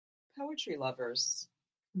Poetry lovers,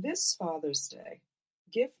 this Father's Day,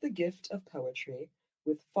 give the gift of poetry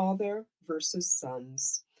with Father versus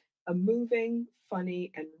Sons, a moving,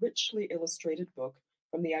 funny, and richly illustrated book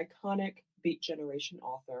from the iconic Beat Generation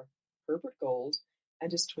author Herbert Gold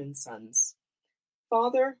and his twin sons.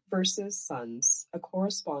 Father versus Sons, a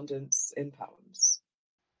correspondence in poems.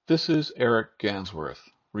 This is Eric Gansworth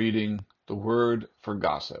reading The Word for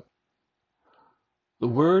Gossip. The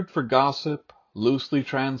word for gossip, loosely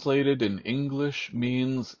translated in English,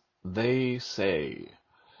 means they say.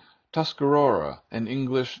 Tuscarora and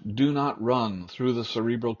English do not run through the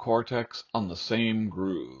cerebral cortex on the same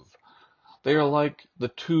groove. They are like the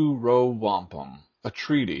two-row wampum, a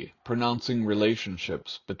treaty pronouncing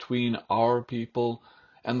relationships between our people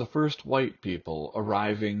and the first white people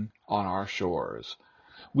arriving on our shores.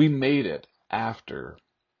 We made it after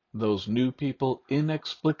those new people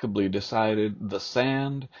inexplicably decided the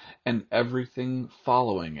sand and everything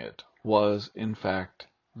following it was, in fact,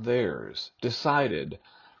 theirs. Decided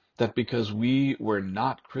that because we were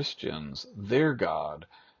not Christians, their God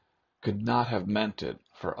could not have meant it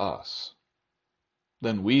for us.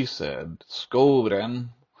 Then we said, Skobren,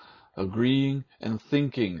 agreeing and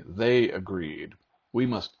thinking they agreed. We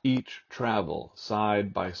must each travel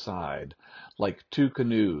side by side, like two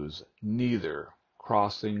canoes, neither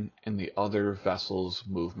crossing in the other vessel's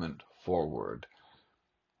movement forward.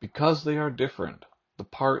 Because they are different, the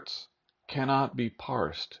parts cannot be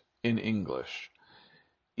parsed in English.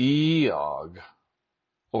 Eog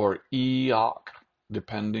or eok,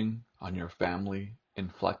 depending on your family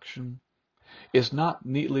inflection, is not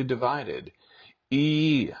neatly divided.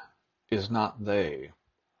 E is not they.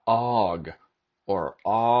 Og or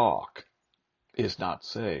awk is not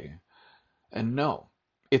say. And no,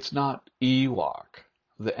 it's not Ewok,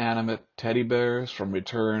 the animate teddy bears from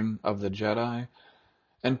Return of the Jedi.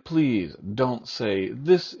 And please don't say,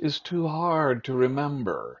 this is too hard to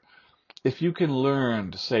remember. If you can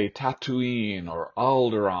learn to say Tatooine or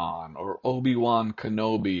Alderaan or Obi-Wan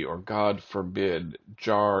Kenobi or, God forbid,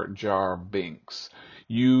 Jar Jar Binks,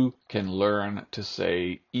 you can learn to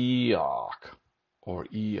say Eok or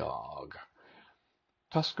Eog.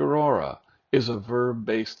 Tuscarora is a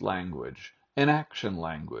verb-based language, an action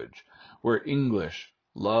language, where English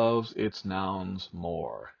loves its nouns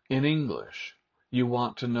more. In English, you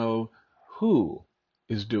want to know who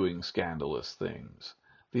is doing scandalous things.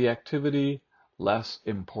 The activity less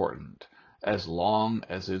important, as long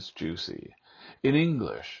as it's juicy. In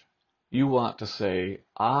English, you want to say,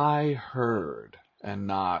 I heard, and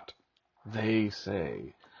not, they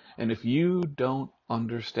say. And if you don't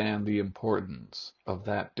understand the importance of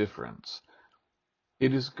that difference,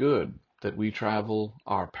 it is good that we travel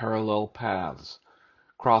our parallel paths,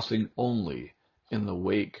 crossing only in the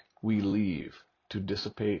wake we leave to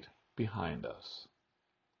dissipate behind us.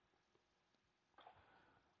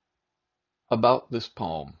 About this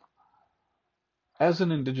poem. As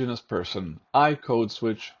an Indigenous person, I code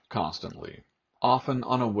switch constantly, often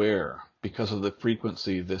unaware because of the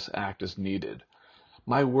frequency this act is needed.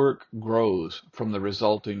 My work grows from the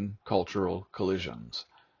resulting cultural collisions.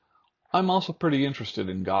 I'm also pretty interested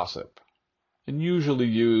in gossip, and usually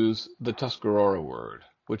use the Tuscarora word,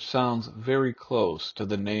 which sounds very close to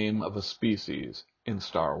the name of a species in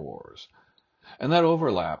Star Wars. And that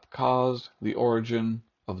overlap caused the origin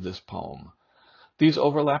of this poem. These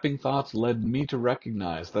overlapping thoughts led me to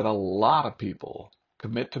recognize that a lot of people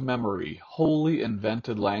commit to memory wholly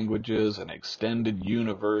invented languages and extended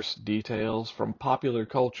universe details from popular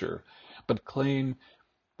culture, but claim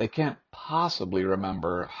they can't possibly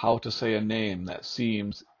remember how to say a name that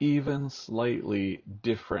seems even slightly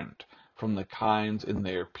different from the kinds in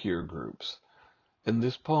their peer groups. And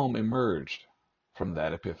this poem emerged from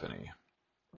that epiphany.